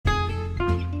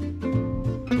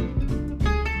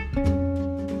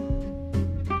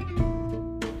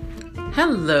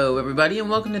Hello, everybody,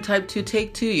 and welcome to Type 2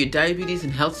 Take 2, your diabetes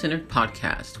and health-centered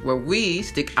podcast, where we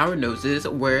stick our noses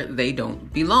where they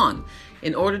don't belong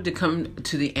in order to come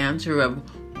to the answer of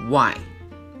why.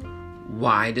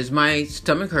 Why does my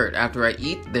stomach hurt after I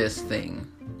eat this thing?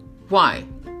 Why?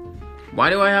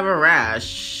 Why do I have a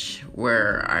rash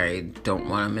where I don't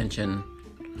want to mention?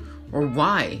 Or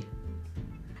why?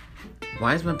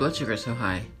 Why is my blood sugar so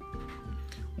high?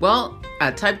 Well,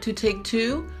 at Type 2 Take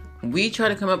 2, we try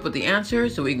to come up with the answer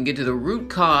so we can get to the root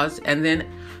cause and then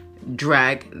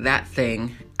drag that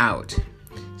thing out.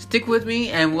 Stick with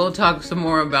me and we'll talk some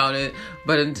more about it.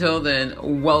 But until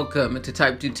then, welcome to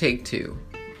Type 2 Take 2.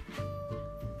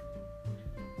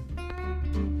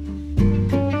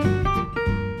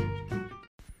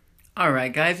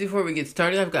 Alright guys, before we get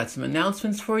started, I've got some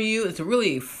announcements for you. It's a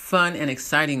really fun and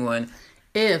exciting one.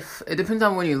 It depends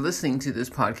on when you're listening to this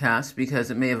podcast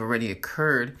because it may have already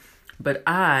occurred. But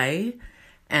I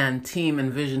and Team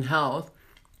Envision Health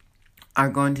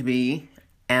am going to be,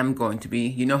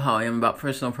 you know how I am about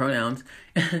personal pronouns,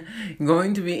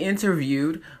 going to be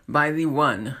interviewed by the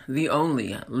one, the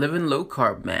only, living low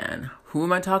carb man. Who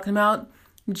am I talking about?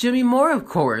 Jimmy Moore, of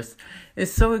course.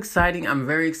 It's so exciting. I'm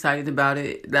very excited about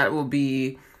it. That will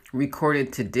be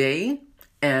recorded today,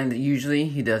 and usually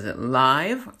he does it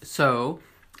live. So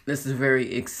this is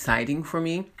very exciting for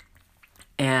me.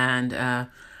 And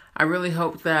I really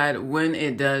hope that when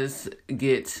it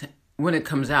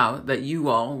comes out, that you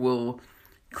all will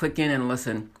click in and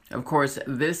listen. Of course,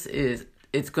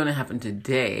 it's going to happen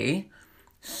today.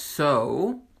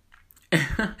 So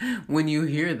when you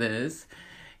hear this,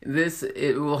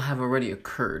 it will have already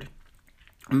occurred.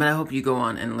 But I hope you go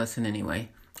on and listen anyway.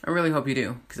 I really hope you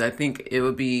do, because I think it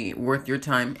would be worth your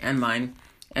time and mine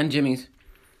and Jimmy's,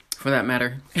 for that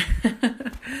matter.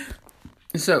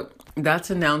 So that's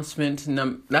announcement.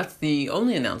 That's the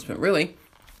only announcement, really.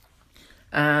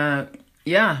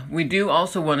 We do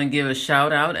also want to give a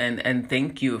shout out and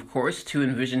thank you, of course, to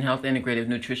Envision Health Integrative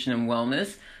Nutrition and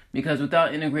Wellness, because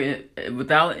without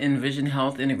Envision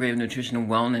Health Integrative Nutrition and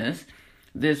Wellness,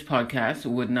 this podcast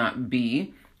would not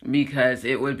be, because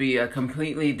it would be a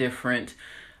completely different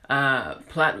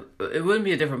it wouldn't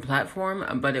be a different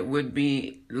platform, but it would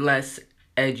be less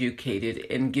educated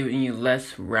and giving you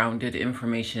less rounded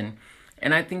information.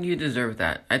 And I think you deserve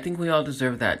that. I think we all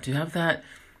deserve that, to have that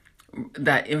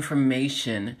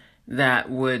information that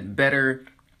would better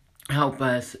help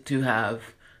us to have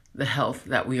the health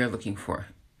that we are looking for.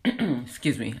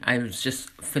 Excuse me. I was just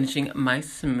finishing my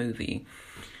smoothie.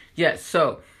 Yes,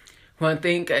 so I want to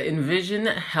thank Envision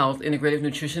Health Integrative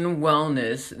Nutrition and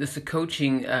Wellness. This is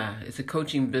it's a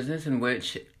coaching business in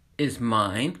which is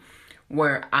mine,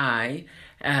 where I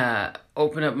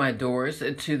open up my doors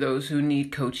to those who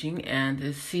need coaching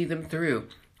and see them through.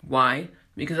 Why?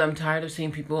 Because I'm tired of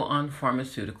seeing people on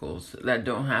pharmaceuticals that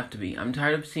don't have to be. I'm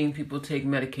tired of seeing people take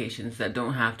medications that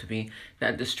don't have to be,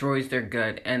 that destroys their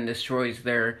gut and destroys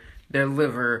their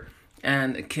liver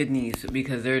and kidneys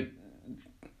because they're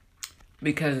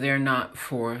not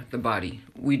for the body.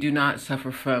 We do not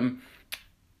suffer from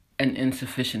an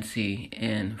insufficiency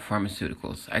in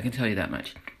pharmaceuticals. I can tell you that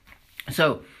much.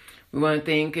 So we want to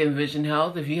thank Envision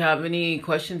Health. If you have any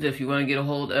questions, if you want to get a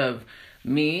hold of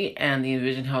me and the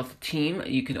Envision Health team,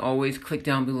 you can always click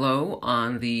down below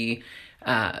on the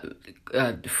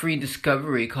free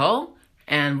discovery call.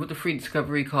 And with the free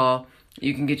discovery call,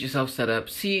 you can get yourself set up,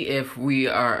 see if we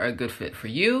are a good fit for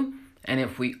you. And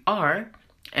if we are,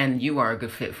 and you are a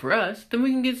good fit for us, then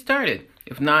we can get started.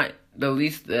 If not, the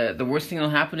worst thing that'll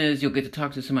happen is you'll get to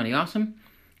talk to somebody awesome,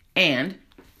 and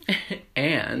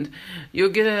you'll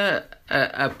get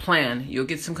a plan. You'll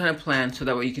get some kind of plan so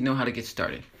that way you can know how to get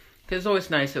started. Because it's always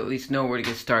nice to at least know where to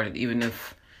get started, even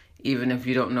if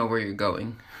you don't know where you're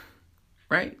going.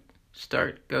 Right?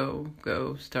 Start, go,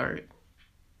 start.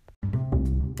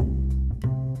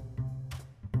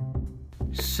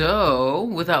 So,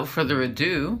 without further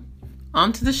ado,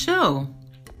 on to the show.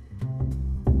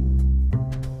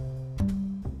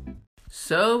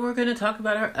 So we're going to talk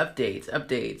about our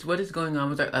updates. What is going on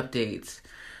with our updates?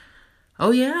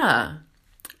 Oh yeah.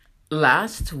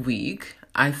 Last week,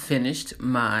 I finished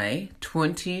my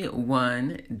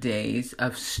 21 days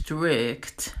of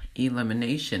strict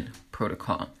elimination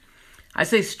protocol. I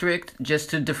say strict just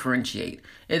to differentiate.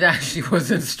 It actually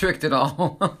wasn't strict at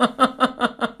all.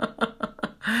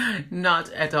 Not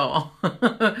at all.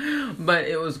 But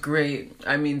it was great.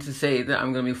 I mean to say that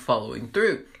I'm going to be following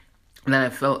through. And then I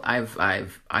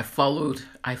followed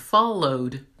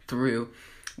through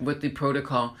with the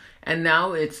protocol. And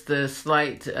now it's the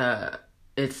slight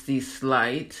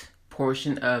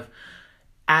portion of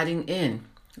adding in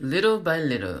little by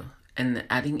little and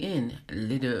adding in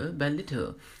little by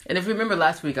little. And if you remember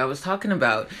last week, I was talking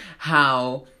about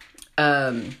how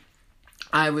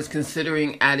I was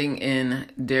considering adding in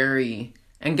dairy.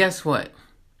 And guess what?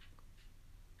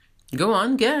 Go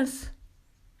on, guess.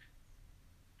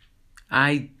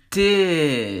 I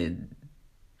did,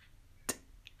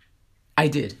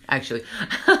 actually.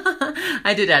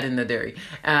 I did add in the dairy.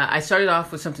 I started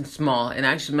off with something small, and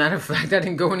actually, matter of fact, I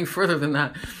didn't go any further than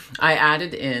that. I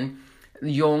added in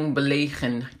Jong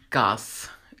Belegen kaas,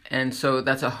 and so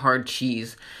that's a hard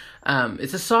cheese.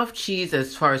 It's a soft cheese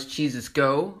as far as cheeses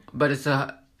go, but it's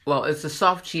a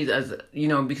soft cheese as,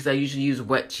 because I usually use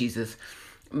wet cheeses.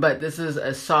 But this is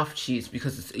a soft cheese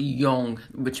because it's young,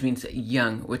 which means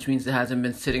young, which means it hasn't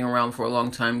been sitting around for a long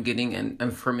time getting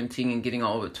and fermenting and getting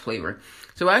all of its flavor.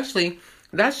 So actually,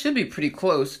 that should be pretty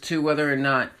close to whether or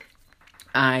not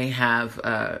I have,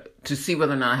 to see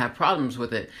whether or not I have problems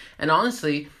with it. And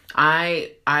honestly,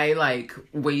 I like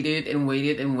waited and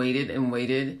waited and waited and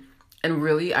waited. And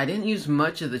really, I didn't use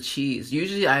much of the cheese.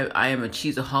 Usually, I am a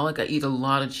cheeseaholic. I eat a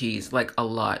lot of cheese, like a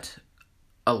lot.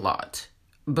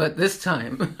 But this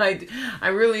time, I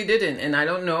really didn't. And I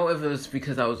don't know if it was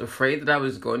because I was afraid that I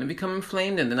was going to become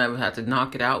inflamed and then I would have to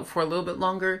knock it out for a little bit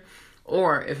longer.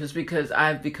 Or if it's because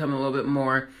I've become a little bit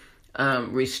more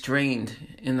restrained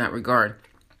in that regard.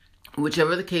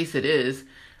 Whichever the case it is,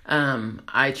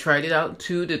 I tried it out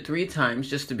 2 to 3 times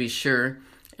just to be sure.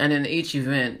 And in each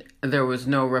event, there was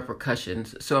no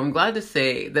repercussions. So I'm glad to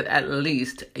say that at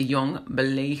least Jong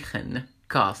Belegen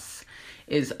kaas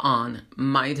is on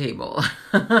my table.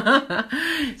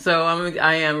 So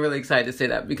I am really excited to say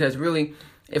that, because really,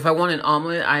 if I want an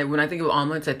omelet, when I think of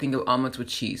omelets, I think of omelets with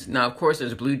cheese. Now, of course,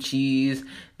 there's blue cheese,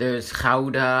 there's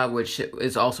Gouda, which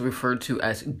is also referred to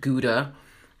as Gouda.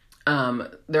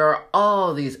 There are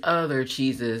all these other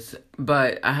cheeses,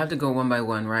 but I have to go one by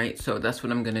one, right? So that's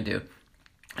what I'm going to do.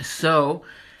 So,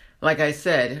 like I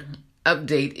said,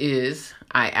 update is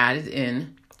I added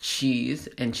in cheese,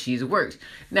 and cheese works.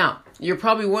 Now, you're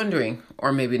probably wondering,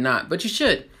 or maybe not, but you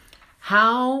should,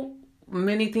 how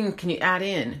many things can you add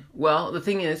in? Well, the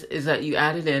thing is that you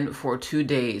add it in for 2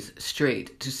 days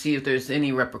straight to see if there's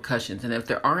any repercussions. And if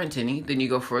there aren't any, then you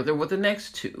go further with the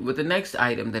next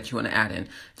item that you want to add in,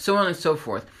 so on and so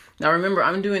forth. Now, remember,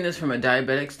 I'm doing this from a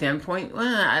diabetic standpoint.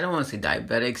 Well, I don't want to say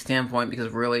diabetic standpoint because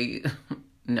really,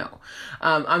 no.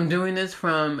 I'm doing this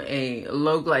from a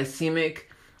low glycemic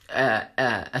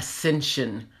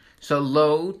ascension. So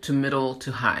low to middle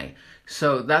to high.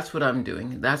 So that's what I'm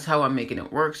doing. That's how I'm making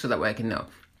it work, so that way I can know.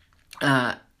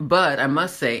 But I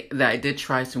must say that I did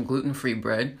try some gluten-free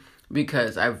bread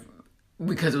because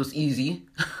it was easy.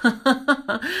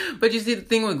 But you see, the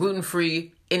thing with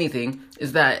gluten-free anything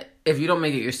is that if you don't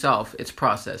make it yourself, it's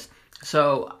processed.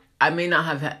 So I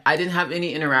didn't have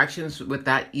any interactions with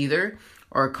that either,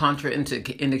 or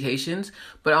contraindications.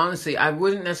 But honestly, I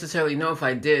wouldn't necessarily know if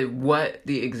I did what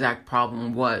the exact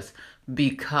problem was,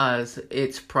 because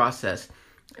it's processed.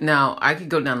 Now, I could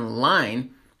go down the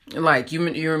line, like you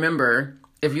remember,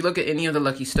 if you look at any of the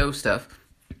Lucky Stove stuff,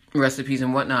 recipes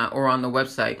and whatnot, or on the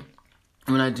website,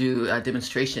 when I do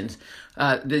demonstrations,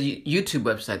 the YouTube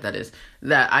website, that is,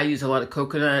 that I use a lot of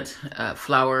coconut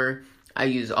flour, I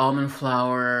use almond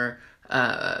flour,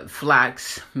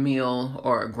 flax meal,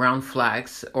 or ground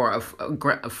flax, or a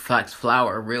flax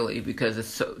flour, really, because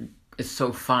it's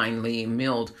so finely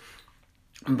milled.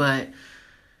 But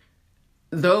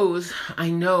those I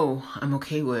know I'm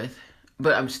okay with,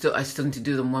 but I still need to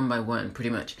do them one by one, pretty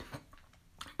much.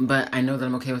 But I know that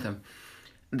I'm okay with them.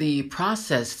 The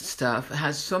processed stuff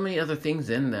has so many other things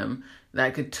in them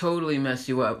that could totally mess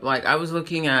you up. Like, I was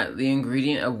looking at the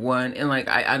ingredient of one, and like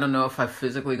I don't know if I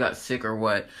physically got sick or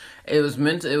what. It was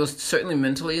certainly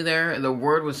mentally there. The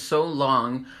word was so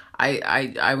long.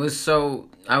 I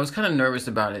was kind of nervous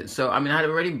about it. So, I mean, I had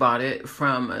already bought it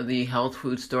from the health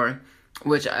food store,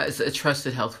 which is a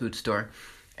trusted health food store.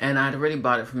 And I had already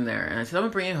bought it from there. And I said, I'm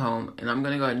going to bring it home and I'm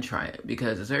going to go ahead and try it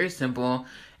because it's very simple.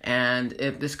 And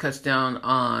if this cuts down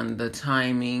on the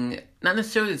timing, not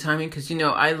necessarily the timing, because,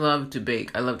 I love to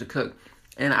bake. I love to cook.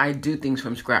 And I do things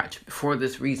from scratch for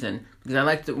this reason. Because I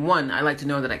like to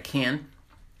know that I can.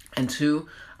 And 2,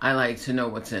 I like to know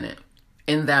what's in it.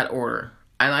 In that order.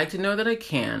 I like to know that I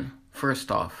can,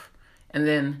 first off. And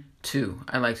then 2,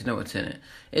 I like to know what's in it.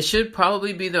 It should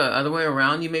probably be the other way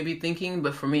around, you may be thinking,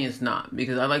 but for me it's not.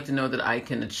 Because I like to know that I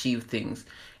can achieve things.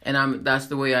 And that's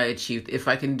the way I achieved. If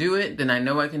I can do it, then I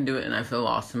know I can do it and I feel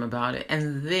awesome about it.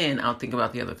 And then I'll think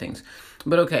about the other things.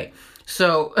 But okay,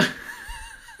 so...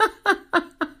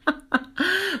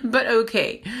 But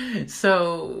okay,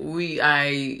 so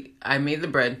I made the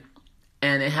bread.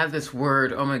 and it had this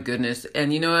word. Oh my goodness!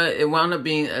 And you know what? It wound up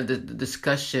being a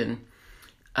discussion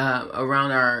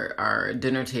around our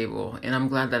dinner table, and I'm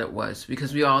glad that it was,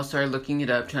 because we all started looking it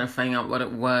up, trying to find out what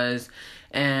it was,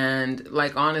 and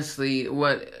like honestly,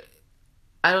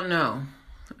 I don't know.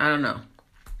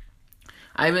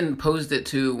 I even posed it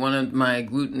to one of my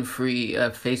gluten-free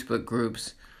Facebook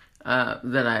groups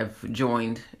that I've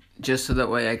joined, just so that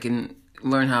way I can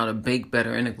learn how to bake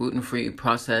better in a gluten-free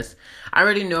process. I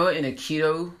already know it in a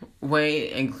keto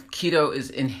way, and keto is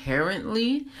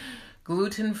inherently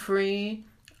gluten-free,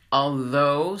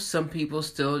 although some people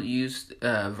still use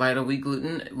Vital Wheat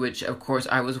gluten, which of course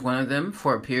I was one of them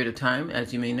for a period of time,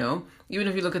 as you may know. Even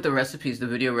if you look at the recipes, the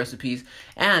video recipes,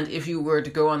 and if you were to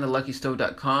go on the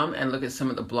luckystove.com and look at some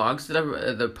of the blogs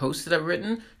the posts that I've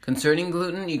written concerning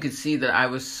gluten, you could see that I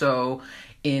was so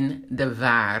in the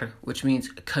var, which means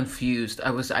confused.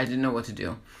 I didn't know what to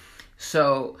do.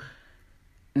 So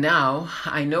now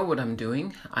I know what I'm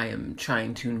doing. I am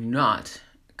trying to not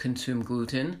consume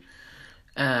gluten,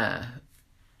 at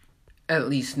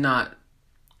least not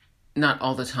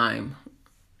all the time,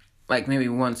 like maybe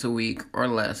once a week or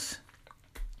less,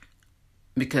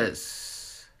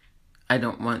 because I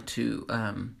don't want to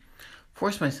not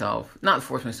force myself,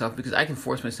 because I can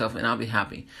force myself and I'll be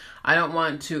happy. I don't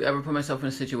want to ever put myself in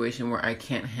a situation where I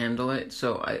can't handle it.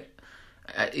 So I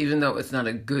even though it's not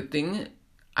a good thing,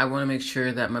 I want to make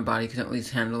sure that my body can at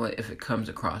least handle it if it comes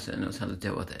across it and knows how to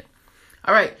deal with it.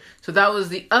 All right, so that was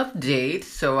the update.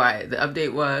 So the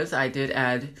update was I did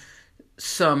add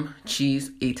some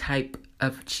cheese, a type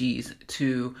of cheese,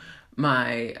 to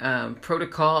my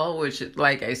protocol, which,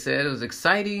 like I said, it was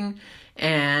exciting.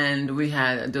 And we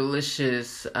had a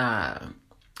delicious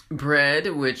bread,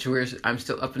 which I'm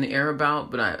still up in the air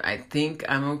about, but I think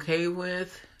I'm okay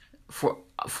with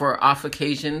for off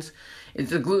occasions.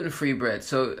 It's a gluten-free bread,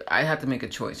 so I have to make a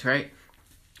choice, right?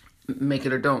 Make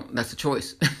it or don't. That's a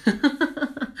choice.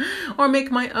 Or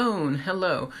make my own.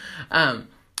 Hello.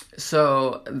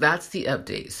 So that's the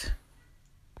updates.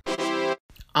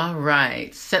 All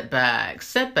right.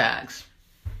 Setbacks.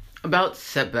 About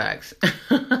setbacks.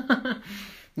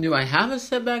 Do I have a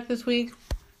setback this week?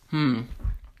 I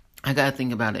gotta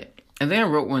think about it. I think I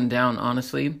wrote one down,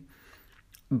 honestly,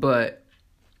 but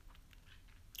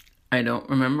I don't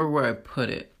remember where I put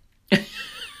it.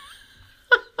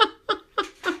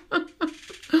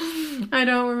 I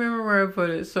don't remember where I put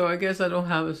it, so I guess I don't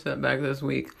have a setback this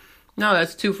week. No,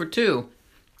 that's 2 for 2.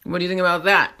 What do you think about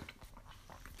that?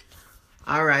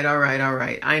 All right.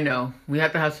 I know. We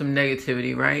have to have some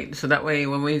negativity, right? So that way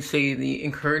when we see the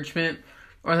encouragement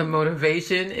or the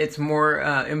motivation, it's more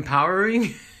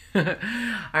empowering. All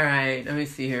right, let me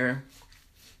see here.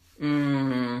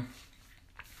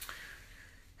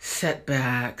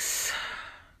 Setbacks.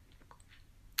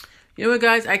 You know what,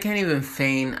 guys? I can't even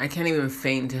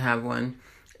feign to have one.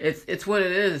 It's what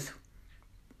it is.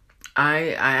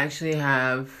 I actually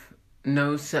have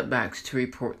no setbacks to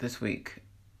report this week.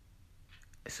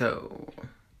 So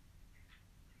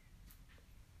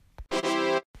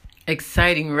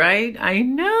exciting, right? I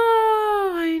know.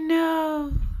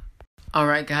 All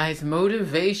right, guys,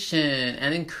 motivation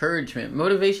and encouragement. What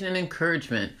do we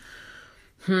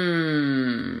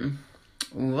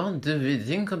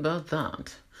think about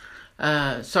that?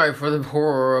 Sorry for the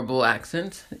horrible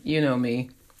accent. You know me.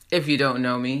 If you don't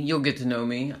know me, you'll get to know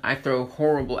me. I throw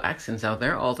horrible accents out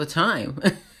there all the time.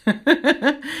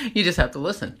 You just have to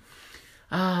listen.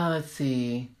 Let's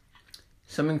see.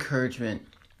 Some encouragement.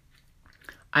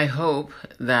 I hope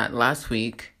that last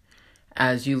week,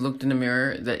 as you looked in the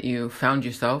mirror, that you found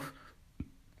yourself.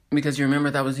 Because you remember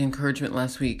that was the encouragement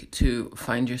last week, to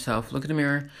find yourself. Look in the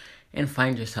mirror and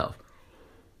find yourself.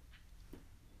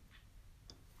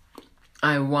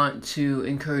 I want to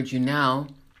encourage you now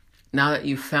that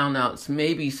you've found out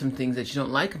maybe some things that you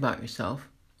don't like about yourself,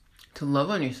 to love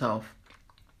on yourself.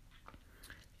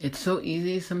 It's so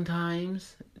easy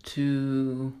sometimes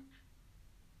to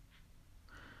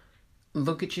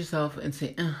look at yourself and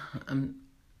say, I'm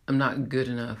not good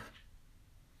enough,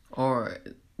 or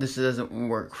this doesn't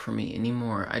work for me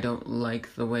anymore. I don't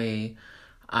like the way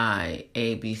I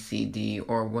A, B, C, D,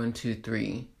 or 1, 2,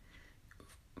 3,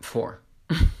 4.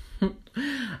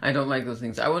 I don't like those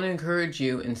things. I want to encourage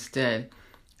you, instead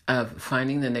of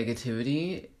finding the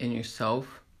negativity in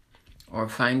yourself or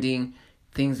finding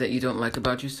things that you don't like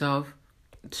about yourself,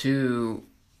 to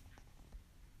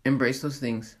embrace those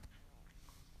things.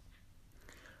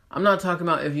 I'm not talking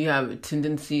about if you have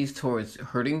tendencies towards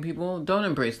hurting people. Don't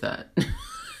embrace that.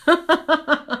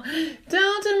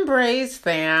 Don't embrace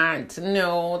that.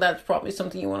 No, that's probably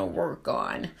something you want to work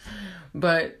on.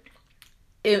 But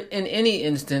in any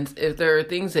instance, if there are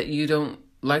things that you don't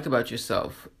like about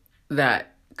yourself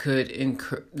that could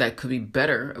be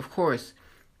better, of course,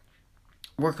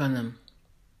 work on them.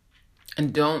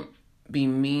 And don't be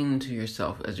mean to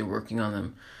yourself as you're working on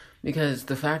them. Because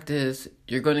the fact is,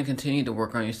 you're going to continue to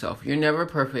work on yourself. You're never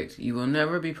perfect. You will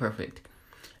never be perfect.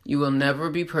 You will never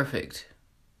be perfect,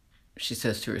 she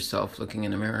says to herself, looking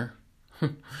in the mirror.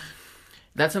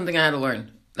 That's something I had to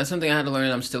learn. That's something I had to learn,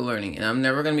 and I'm still learning. And I'm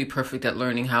never going to be perfect at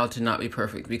learning how to not be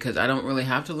perfect, because I don't really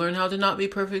have to learn how to not be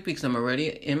perfect, because I'm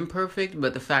already imperfect.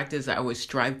 But the fact is, I always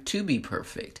strive to be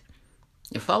perfect.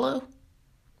 You follow?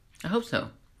 I hope so.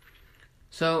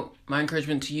 So my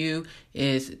encouragement to you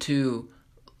is to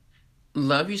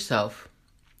love yourself.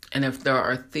 And if there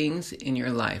are things in your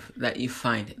life that you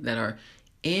find that are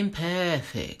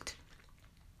imperfect,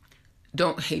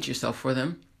 don't hate yourself for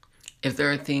them. If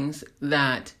there are things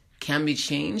that can be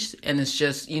changed and it's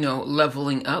just,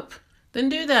 leveling up, then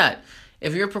do that.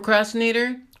 If you're a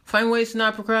procrastinator, find ways to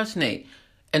not procrastinate.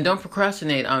 And don't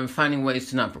procrastinate on finding ways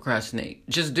to not procrastinate.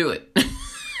 Just do it.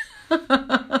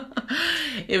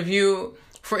 If you,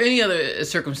 for any other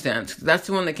circumstance, that's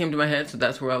the one that came to my head, so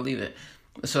that's where I'll leave it.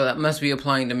 So that must be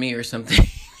applying to me or something.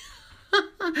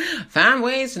 Find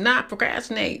ways to not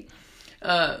procrastinate.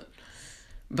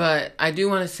 But I do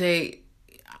want to say,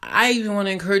 I even want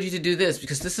to encourage you to do this,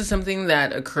 because this is something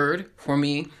that occurred for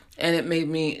me and it made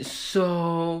me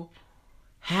so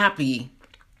happy.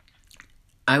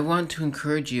 I want to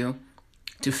encourage you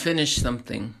to finish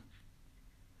something.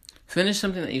 Finish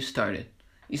something that you started.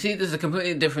 You see, this is a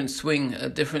completely different swing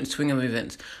of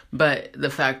events. But the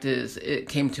fact is, it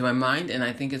came to my mind, and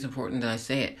I think it's important that I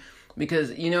say it.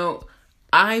 Because,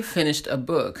 I finished a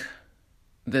book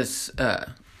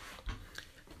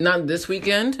not this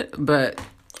weekend, but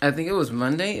I think it was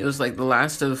Monday. It was like the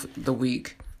last of the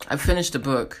week. I finished a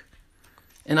book,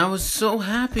 and I was so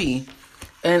happy.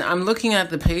 And I'm looking at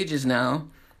the pages now,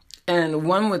 and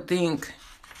one would think,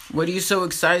 what are you so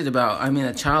excited about? I mean,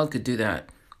 a child could do that.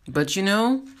 But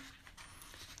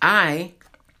I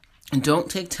don't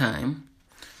take time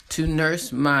to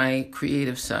nurse my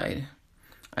creative side.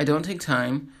 I don't take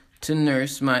time to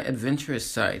nurse my adventurous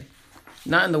side.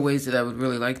 Not in the ways that I would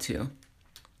really like to.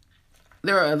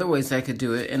 There are other ways I could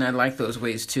do it, and I like those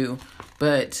ways too.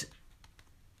 But,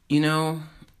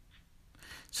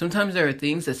 sometimes there are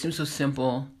things that seem so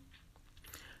simple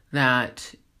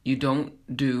that you don't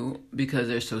do because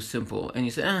they're so simple. And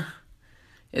you say,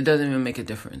 it doesn't even make a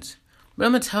difference. But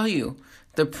I'm going to tell you,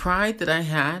 the pride that I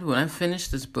had when I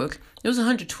finished this book, it was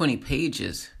 120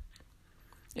 pages.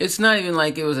 It's not even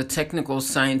like it was a technical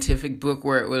scientific book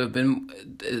where it would have been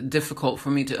difficult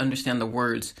for me to understand the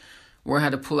words, where I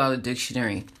had to pull out a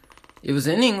dictionary. It was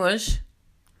in English,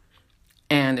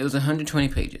 and it was 120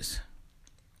 pages.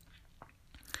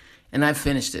 And I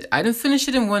finished it. I didn't finish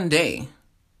it in one day.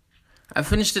 I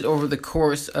finished it over the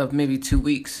course of maybe 2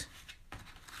 weeks.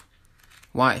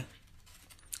 Why?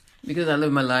 Because I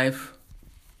live my life.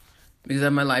 Because I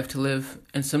have my life to live.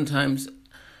 And sometimes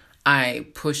I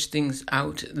push things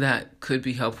out that could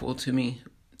be helpful to me,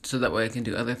 so that way I can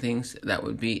do other things that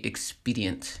would be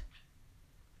expedient.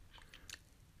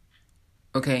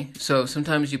 Okay, so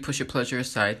sometimes you push your pleasure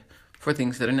aside for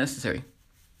things that are necessary.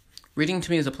 Reading to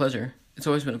me is a pleasure. It's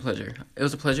always been a pleasure. It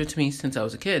was a pleasure to me since I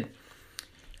was a kid.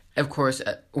 Of course,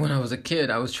 when I was a kid,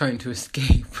 I was trying to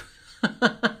escape.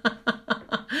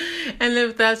 And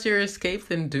if that's your escape,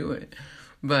 then do it.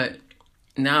 But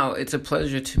now it's a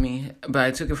pleasure to me, but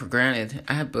I took it for granted.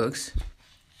 I had books.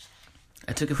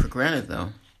 I took it for granted, though.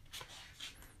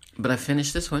 But I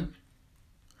finished this one.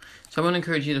 So I want to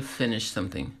encourage you to finish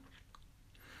something.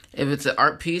 If it's an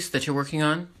art piece that you're working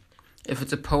on, if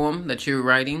it's a poem that you're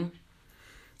writing,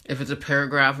 if it's a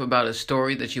paragraph about a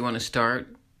story that you want to start,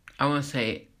 I want to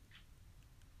say,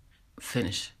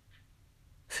 finish.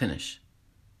 Finish.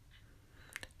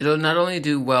 It'll not only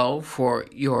do well for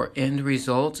your end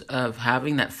result of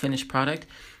having that finished product,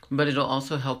 but it'll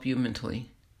also help you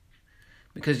mentally.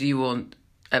 Because you will,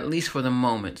 at least for the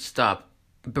moment, stop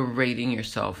berating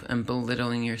yourself and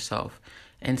belittling yourself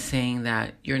and saying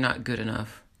that you're not good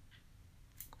enough.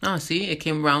 Oh, see, it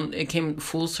came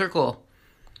full circle.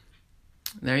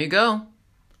 There you go.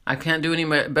 I can't do any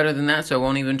better than that, so I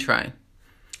won't even try.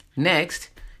 Next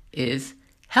is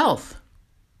health.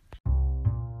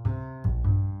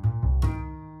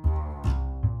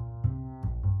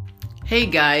 Hey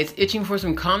guys, itching for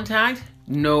some contact?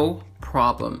 No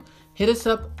problem. Hit us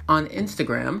up on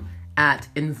Instagram at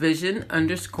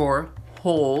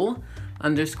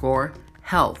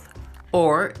envision_whole_health.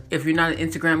 Or if you're not an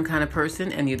Instagram kind of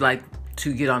person and you'd like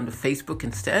to get onto Facebook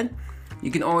instead, you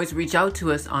can always reach out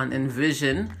to us on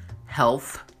Envision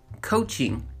Health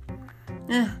Coaching.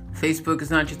 Facebook is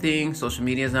not your thing. Social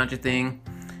media is not your thing.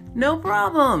 No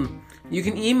problem. You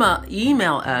can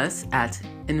email us at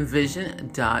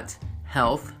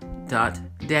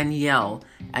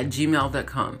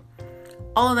envision.health.danielle@gmail.com.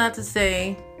 All of that to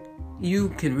say, you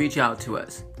can reach out to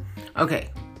us. Okay,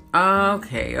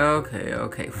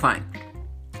 fine.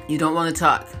 You don't want to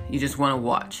talk. You just want to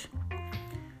watch.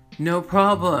 No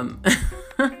problem.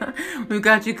 We've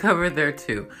got you covered there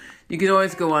too. You can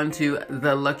always go on to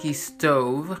The Lucky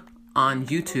Stove on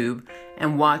YouTube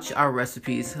and watch our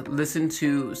recipes, listen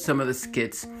to some of the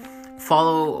skits,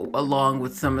 follow along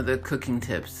with some of the cooking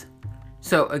tips.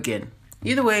 So again,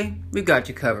 either way, we've got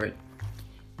you covered.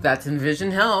 That's Envision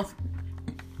Health.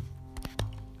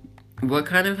 What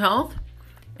kind of health?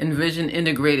 Envision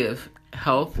Integrative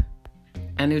Health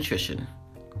and Nutrition.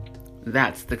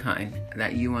 That's the kind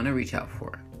that you want to reach out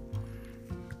for.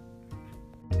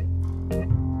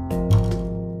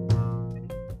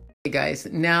 Hey guys,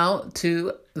 now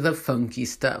to the funky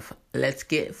stuff. Let's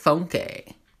get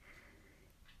funky.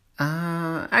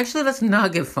 Actually, let's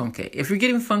not get funky. If you're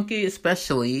getting funky,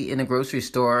 especially in a grocery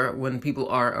store when people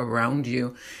are around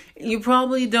you, you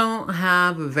probably don't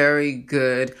have a very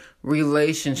good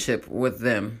relationship with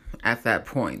them at that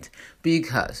point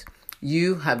because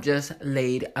you have just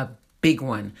laid a big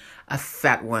one, a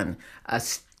fat one, a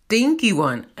stinky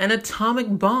one, an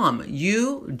atomic bomb.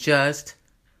 You just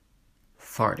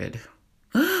farted.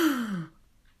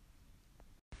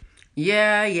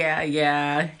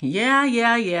 Yeah.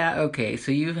 Okay,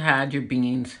 so you've had your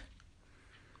beans.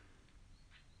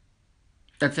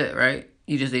 That's it, right?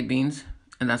 You just ate beans,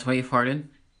 and that's why you farted?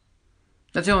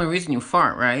 That's the only reason you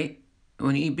fart, right?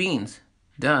 When you eat beans.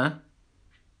 Duh.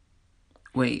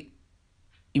 Wait,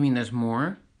 you mean there's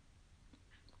more?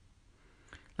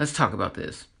 Let's talk about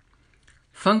this.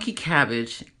 Funky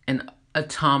cabbage and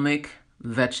atomic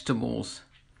vegetables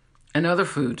and other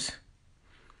foods.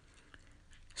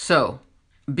 So,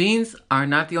 beans are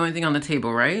not the only thing on the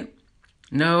table, right?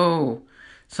 No.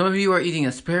 Some of you are eating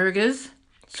asparagus.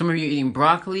 Some of you are eating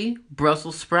broccoli,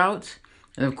 Brussels sprouts,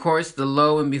 and of course, the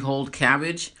lo and behold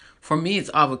cabbage. For me,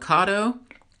 it's avocado.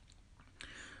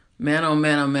 Man, oh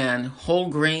man, oh man. Whole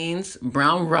grains,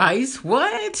 brown rice.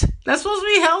 What? That's supposed to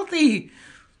be healthy.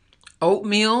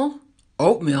 Oatmeal.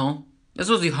 That's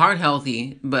supposed to be heart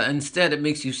healthy, but instead it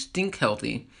makes you stink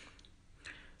healthy.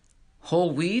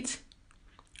 Whole wheat.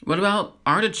 What about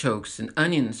artichokes and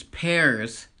onions,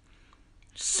 pears?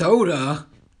 Soda?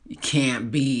 It can't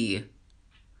be.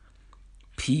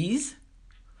 Peas?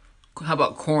 How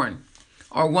about corn?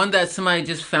 Or one that somebody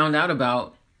just found out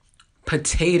about,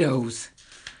 potatoes.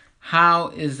 How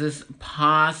is this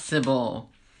possible?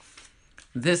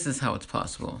 This is how it's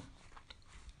possible.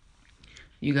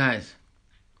 You guys,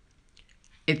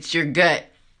 it's your gut.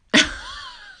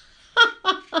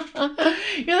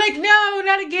 You're like, no,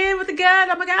 not again with the gut.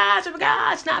 Oh my gosh,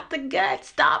 not the gut.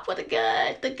 Stop with the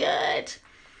gut.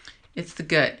 It's the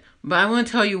gut. But I want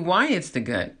to tell you why it's the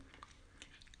gut.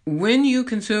 When you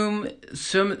consume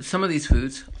some of these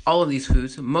foods, all of these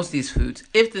foods, most of these foods,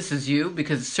 if this is you,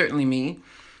 because it's certainly me,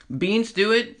 beans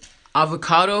do it,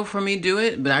 avocado for me do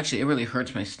it, but actually it really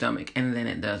hurts my stomach, and then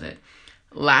it does it.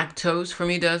 Lactose for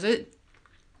me does it.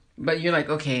 But you're like,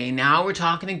 okay, now we're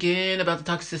talking again about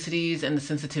the toxicities and the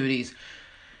sensitivities.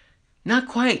 Not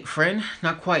quite, friend.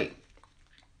 Not quite.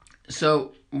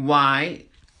 So why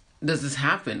does this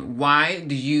happen? Why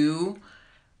do you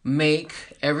make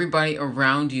everybody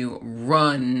around you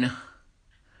run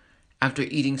after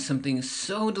eating something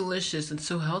so delicious and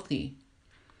so healthy?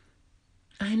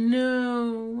 I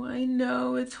know,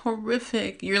 it's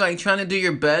horrific. You're like trying to do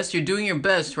your best. You're doing your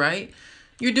best, right?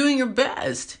 You're doing your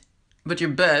best. But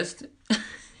your best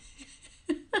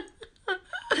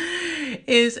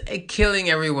is killing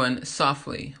everyone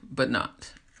softly, but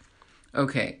not.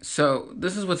 Okay, so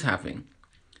this is what's happening.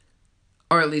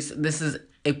 Or at least this is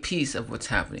a piece of what's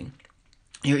happening.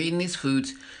 You're eating these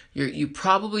foods. You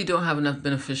probably don't have enough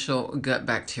beneficial gut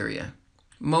bacteria.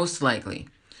 Most likely.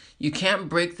 You can't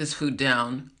break this food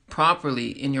down properly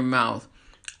in your mouth.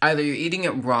 Either you're eating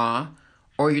it raw,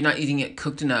 or you're not eating it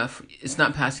cooked enough. It's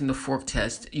not passing the fork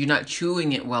test. You're not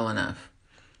chewing it well enough.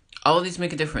 All of these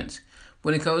make a difference.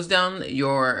 When it goes down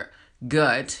your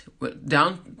gut,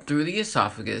 down through the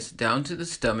esophagus, down to the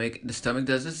stomach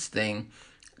does its thing,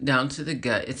 down to the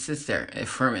gut, it sits there, it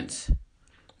ferments.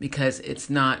 Because it's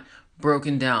not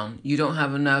broken down. You don't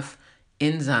have enough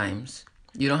enzymes.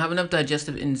 You don't have enough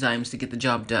digestive enzymes to get the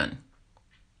job done.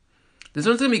 This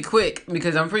one's going to be quick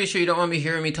because I'm pretty sure you don't want me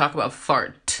hearing me talk about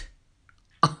fart.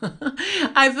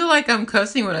 I feel like I'm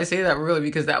cussing when I say that really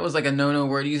because that was like a no-no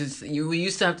word. We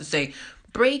used to have to say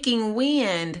breaking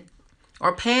wind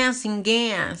or passing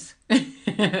gas.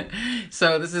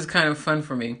 So this is kind of fun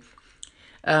for me.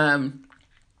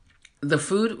 The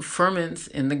food ferments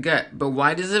in the gut. But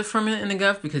why does it ferment in the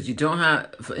gut? Because you don't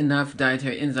have enough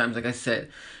dietary enzymes, like I said.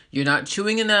 You're not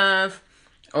chewing enough,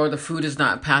 or the food is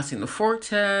not passing the fork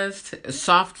test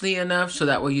softly enough, so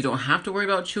that way you don't have to worry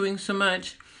about chewing so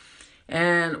much.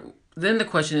 And then the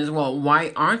question is, well,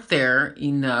 why aren't there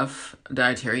enough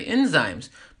dietary enzymes?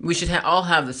 We should all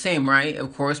have the same, right?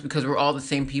 Of course, because we're all the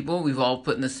same people. We've all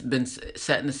been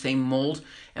set in the same mold,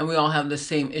 and we all have the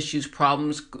same issues,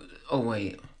 problems. Oh,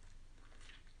 wait.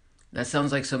 That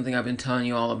sounds like something I've been telling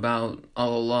you all about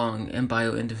all along in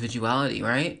bio-individuality,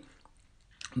 right?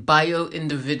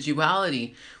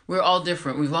 Bio-individuality. We're all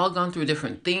different. We've all gone through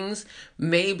different things.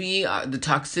 Maybe the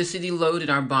toxicity load in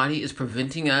our body is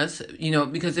preventing us,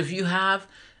 because if your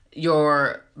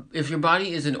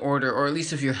body is in order, or at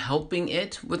least if you're helping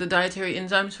it with the dietary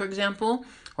enzymes, for example,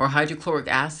 or hydrochloric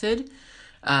acid,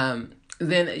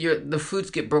 then the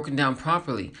foods get broken down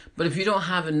properly. But if you don't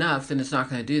have enough, then it's not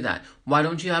going to do that. Why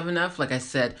don't you have enough? Like I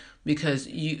said, because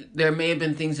there may have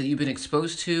been things that you've been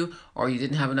exposed to, or you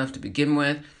didn't have enough to begin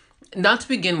with. Not to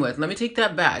begin with. Let me take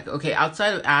that back. Okay,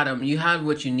 outside of Adam, you had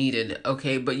what you needed.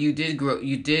 Okay, but you did grow.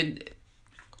 You did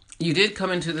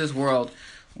come into this world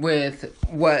with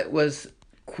what was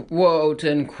quote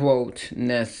unquote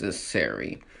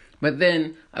necessary. But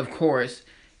then, of course,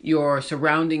 your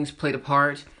surroundings played a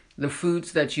part. The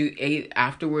foods that you ate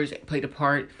afterwards played a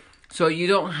part. So you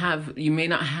may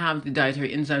not have the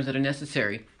dietary enzymes that are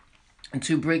necessary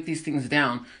to break these things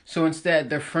down. So instead,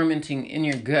 they're fermenting in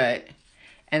your gut,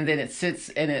 and then it sits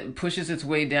and it pushes its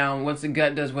way down once the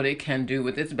gut does what it can do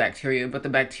with its bacteria. But the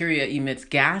bacteria emits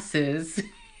gases.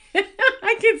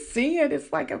 I can see it.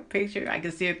 It's like a picture. I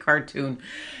can see a cartoon.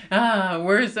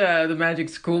 Where's the magic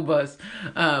school bus?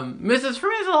 Mrs.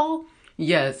 Frizzle.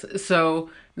 Yes. So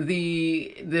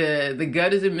the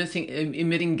gut is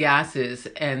emitting gases,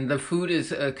 and the food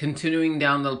is continuing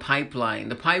down the pipeline.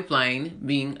 The pipeline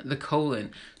being the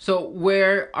colon. So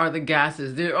where are the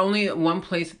gases? There's only one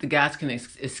place that the gas can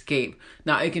escape.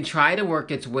 Now it can try to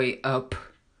work its way up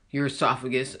your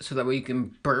esophagus, so that way you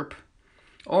can burp,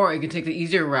 or it can take the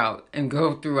easier route and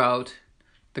go throughout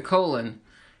the colon.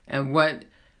 And what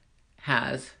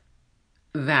has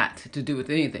that to do with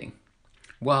anything?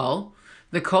 Well,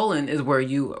 the colon is where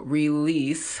you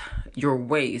release your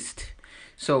waste.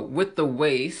 So with the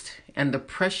waste and the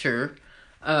pressure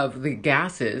of the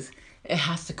gases, it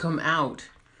has to come out.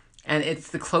 And it's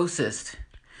the closest.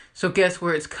 So guess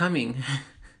where it's coming?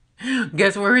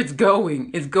 Guess where it's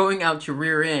going? It's going out your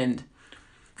rear end.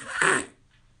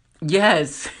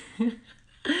 Yes.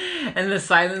 And the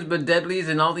silence but deadlies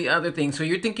and all the other things. So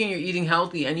you're thinking you're eating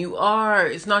healthy, and you are.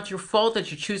 It's not your fault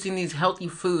that you're choosing these healthy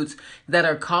foods that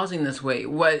are causing this way.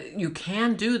 What you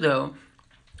can do, though,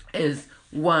 is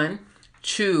 1,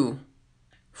 chew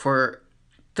for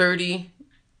 30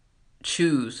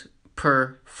 chews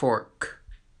per fork.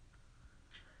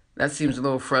 That seems a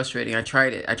little frustrating. I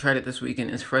tried it this weekend.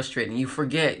 It's frustrating. You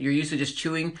forget. You're used to just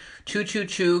chewing,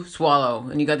 chew, swallow.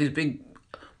 And you got these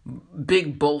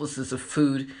big boluses of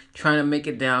food, trying to make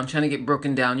it down, trying to get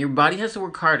broken down. Your body has to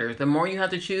work harder. The more you have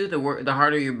to chew, the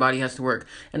harder your body has to work.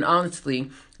 And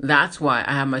honestly, that's why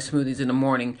I have my smoothies in the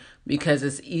morning, because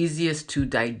it's easiest to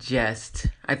digest.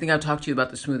 I think I've talked to you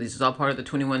about the smoothies. It's all part of the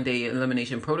 21-day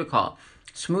elimination protocol.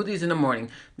 Smoothies in the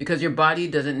morning, because your body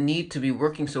doesn't need to be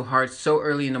working so hard so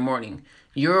early in the morning.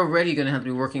 You're already going to have to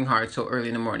be working hard so early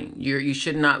in the morning. You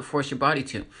should not force your body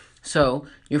to. So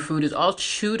your food is all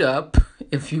chewed up,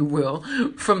 if you will,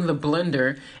 from the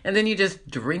blender, and then you just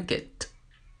drink it.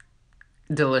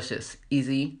 Delicious,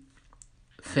 easy,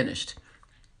 finished.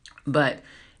 But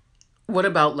what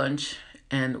about lunch,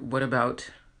 and what about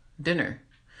dinner?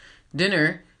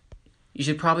 Dinner, you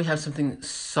should probably have something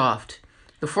soft.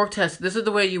 The fork test, this is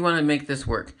the way you want to make this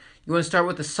work. You want to start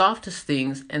with the softest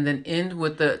things and then end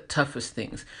with the toughest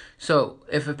things. So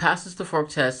if it passes the fork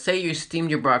test, say you steamed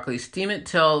your broccoli, steam it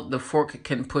till the fork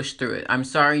can push through it. I'm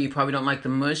sorry, you probably don't like the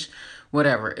mush,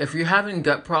 whatever. If you're having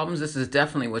gut problems, this is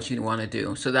definitely what you want to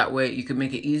do. So that way you can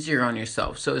make it easier on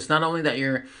yourself. So it's not only that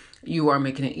you are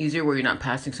making it easier where you're not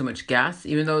passing so much gas,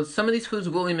 even though some of these foods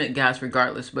will emit gas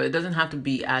regardless, but it doesn't have to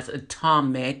be as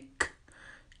atomic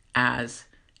as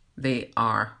they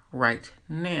are right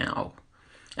now.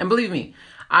 And believe me,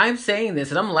 I'm saying this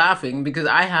and I'm laughing because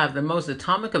I have the most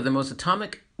atomic of the most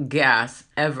atomic gas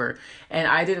ever. And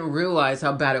I didn't realize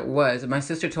how bad it was. And my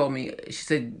sister told me, she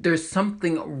said, there's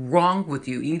something wrong with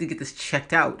you. You need to get this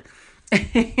checked out.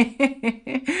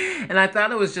 And I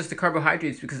thought it was just the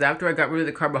carbohydrates, because after I got rid of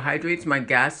the carbohydrates, my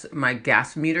gas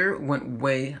meter went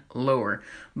way lower.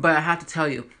 But I have to tell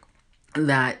you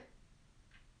that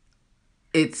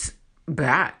it's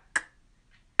back.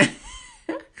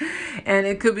 And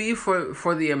it could be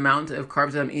for the amount of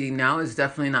carbs that I'm eating now. It's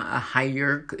definitely not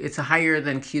it's a higher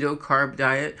than keto carb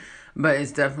diet, but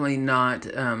it's definitely not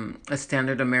a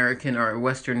standard American or a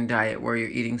Western diet where you're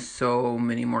eating so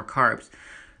many more carbs.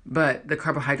 But the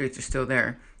carbohydrates are still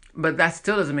there. But that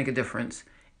still doesn't make a difference.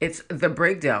 It's the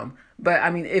breakdown. But I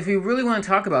mean, if we really want to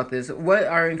talk about this, what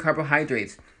are in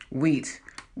carbohydrates? Wheat.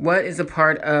 What is a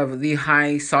part of the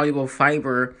high soluble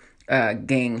fiber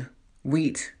gang?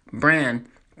 Wheat, bran,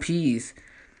 peas.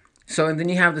 So, and then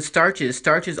you have the starches.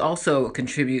 Starches also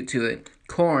contribute to it.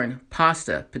 Corn,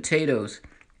 pasta, potatoes.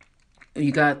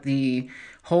 You got the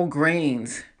whole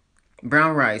grains,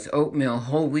 brown rice, oatmeal,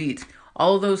 whole wheat.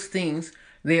 All those things,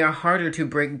 they are harder to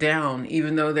break down,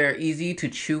 even though they're easy to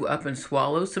chew up and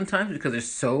swallow sometimes because they're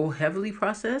so heavily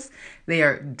processed. They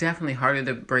are definitely harder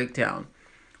to break down.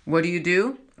 What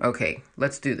do? Okay,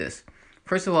 let's do this.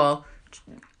 First of all,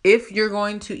 if you're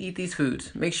going to eat these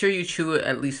foods, make sure you chew it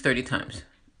at least 30 times.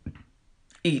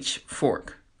 Each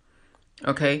fork.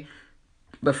 Okay?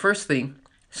 But firstly,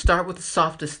 start with the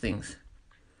softest things.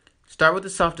 Start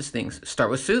with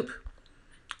soup.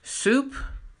 Soup,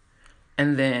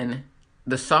 and then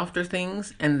the softer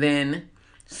things, and then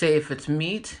say if it's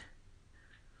meat,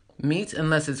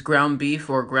 unless it's ground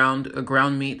beef or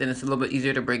ground meat, then it's a little bit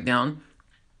easier to break down.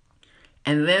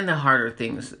 And then the harder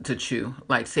things to chew,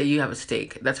 like say you have a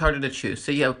steak, that's harder to chew.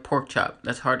 Say you have pork chop,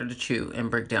 that's harder to chew and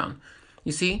break down.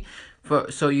 You see?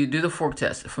 So you do the fork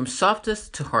test from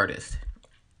softest to hardest.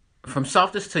 From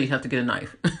softest till you have to get a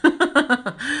knife.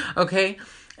 Okay?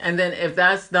 And then if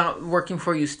that's not working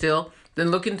for you still, then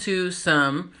look into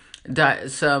some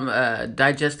digestive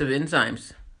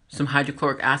enzymes, some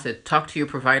hydrochloric acid. Talk to your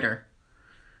provider.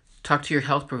 Talk to your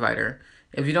health provider.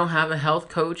 If you don't have a health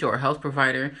coach or a health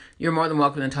provider, you're more than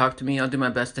welcome to talk to me. I'll do my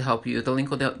best to help you. The link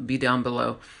will be down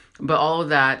below. But all of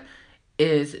that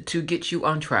is to get you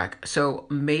on track. So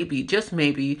maybe, just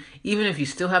maybe, even if you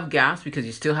still have gas because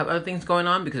you still have other things going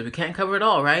on, because we can't cover it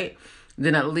all, right?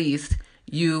 Then at least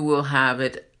you will have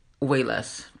it way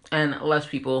less. And less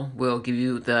people will give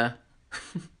you the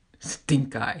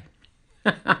stink eye.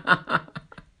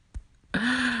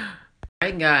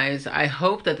 Alright guys, I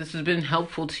hope that this has been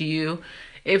helpful to you.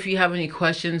 If you have any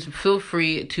questions, feel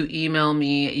free to email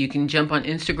me. You can jump on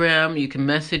Instagram, you can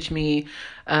message me.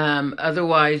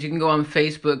 Otherwise, you can go on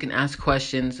Facebook and ask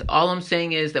questions. All I'm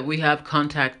saying is that we have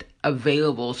contact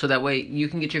available so that way you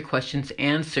can get your questions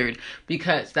answered,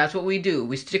 because that's what we do.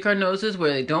 We stick our noses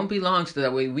where they don't belong so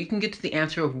that way we can get to the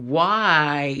answer of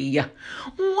why,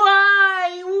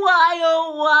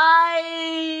 oh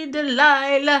why,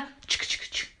 Delilah.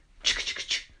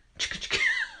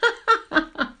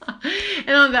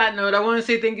 And on that note, I want to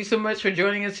say thank you so much for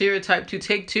joining us here at Type 2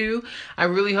 Take 2. I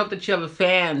really hope that you have a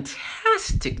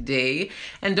fantastic day.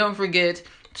 And don't forget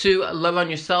to love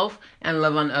on yourself and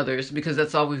love on others, because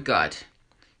that's all we've got.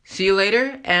 See you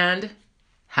later and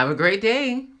have a great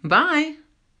day. Bye.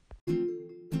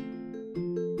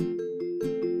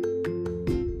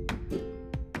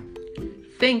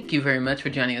 Thank you very much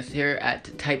for joining us here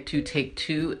at Type 2 Take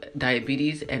 2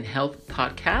 Diabetes and Health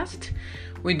Podcast.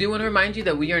 We do want to remind you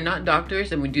that we are not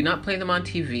doctors and we do not play them on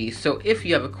TV. So if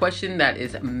you have a question that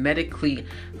is medically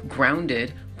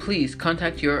grounded, please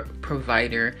contact your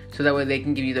provider so that way they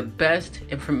can give you the best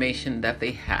information that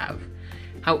they have.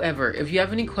 However, if you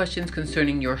have any questions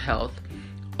concerning your health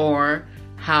or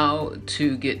how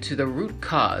to get to the root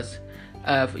cause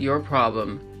of your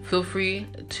problem, feel free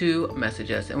to message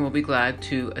us and we'll be glad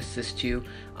to assist you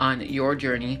on your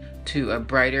journey to a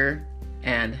brighter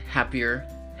and happier,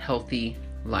 healthy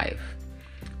life.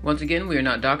 Once again, we are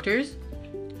not doctors.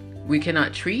 We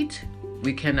cannot treat,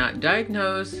 we cannot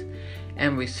diagnose,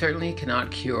 and we certainly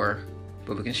cannot cure.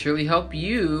 But we can surely help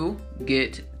you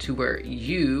get to where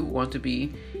you want to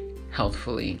be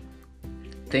healthfully.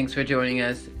 Thanks for joining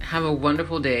us. Have a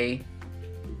wonderful day.